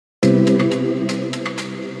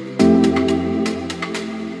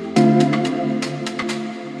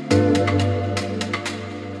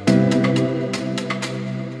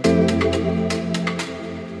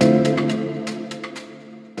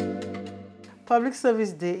Public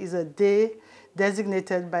Service Day is a day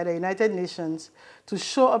designated by the United Nations to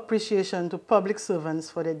show appreciation to public servants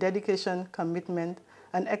for their dedication, commitment,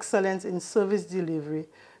 and excellence in service delivery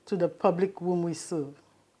to the public whom we serve.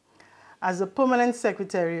 As the Permanent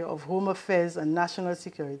Secretary of Home Affairs and National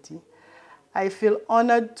Security, I feel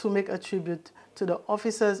honored to make a tribute to the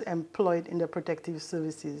officers employed in the protective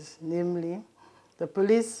services, namely the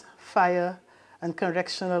police, fire, and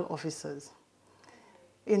correctional officers.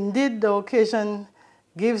 Indeed, the occasion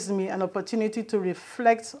gives me an opportunity to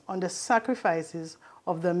reflect on the sacrifices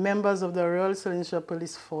of the members of the Royal Silentia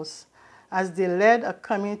Police Force as they led a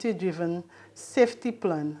community-driven safety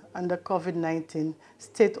plan under COVID-19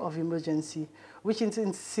 state of emergency, which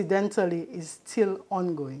incidentally is still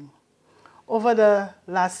ongoing. Over the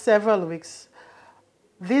last several weeks,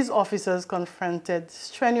 these officers confronted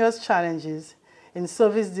strenuous challenges in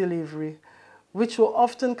service delivery, which were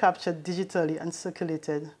often captured digitally and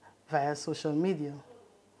circulated via social media.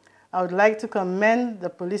 I would like to commend the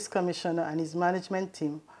Police Commissioner and his management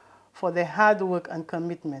team for their hard work and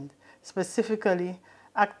commitment, specifically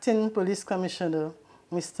Acting Police Commissioner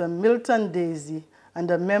Mr. Milton Daisy and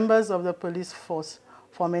the members of the police force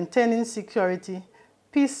for maintaining security,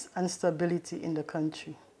 peace, and stability in the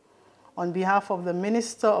country. On behalf of the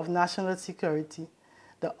Minister of National Security,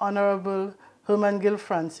 the Honorable Herman Gill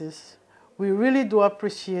Francis, we really do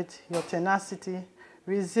appreciate your tenacity,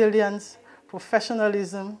 resilience,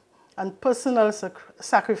 professionalism, and personal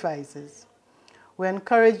sacrifices. We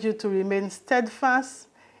encourage you to remain steadfast,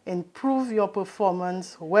 improve your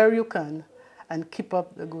performance where you can, and keep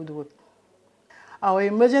up the good work. Our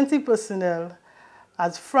emergency personnel,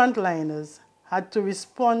 as frontliners, had to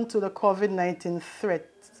respond to the COVID-19 threat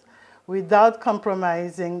without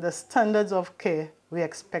compromising the standards of care we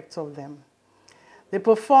expect of them. They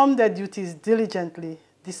performed their duties diligently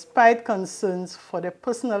despite concerns for their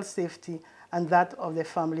personal safety and that of their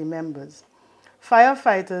family members.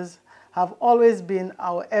 Firefighters have always been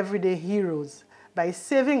our everyday heroes by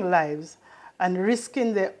saving lives and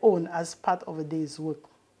risking their own as part of a day's work.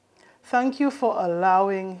 Thank you for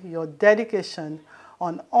allowing your dedication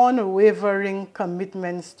and unwavering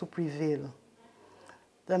commitments to prevail.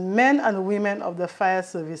 The men and women of the fire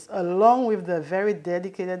service, along with the very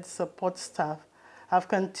dedicated support staff, have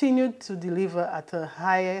continued to deliver at the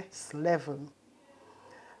highest level.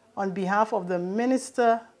 On behalf of the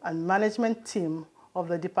Minister and management team of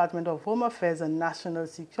the Department of Home Affairs and National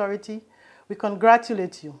Security, we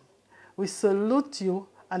congratulate you. We salute you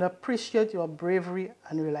and appreciate your bravery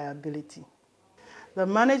and reliability. The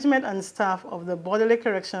management and staff of the Borderley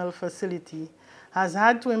Correctional Facility has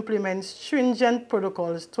had to implement stringent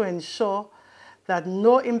protocols to ensure that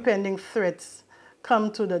no impending threats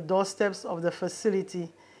come to the doorsteps of the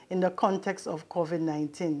facility in the context of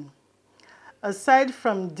COVID-19. Aside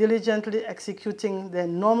from diligently executing their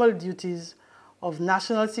normal duties of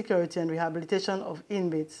national security and rehabilitation of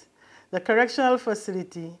inmates, the correctional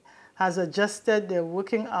facility has adjusted their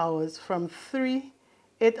working hours from 3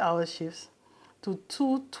 8-hour shifts to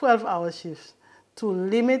 2 12-hour shifts to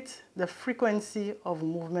limit the frequency of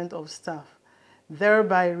movement of staff,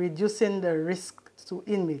 thereby reducing the risk to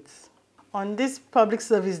inmates. On this Public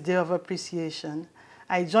Service Day of Appreciation,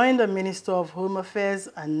 I join the Minister of Home Affairs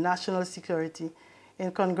and National Security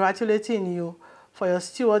in congratulating you for your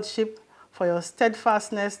stewardship, for your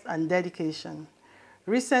steadfastness and dedication.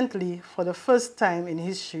 Recently, for the first time in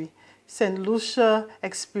history, St. Lucia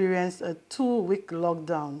experienced a 2-week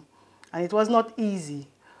lockdown, and it was not easy.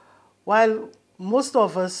 While most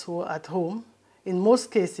of us were at home, in most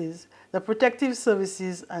cases, the protective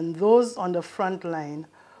services and those on the front line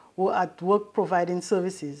were at work providing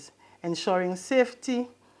services, ensuring safety,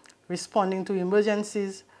 responding to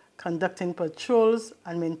emergencies, conducting patrols,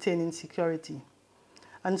 and maintaining security.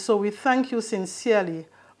 And so we thank you sincerely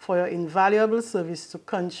for your invaluable service to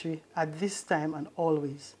country at this time and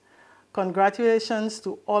always. Congratulations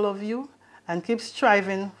to all of you, and keep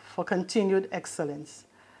striving for continued excellence.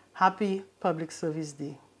 Happy Public Service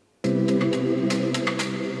Day.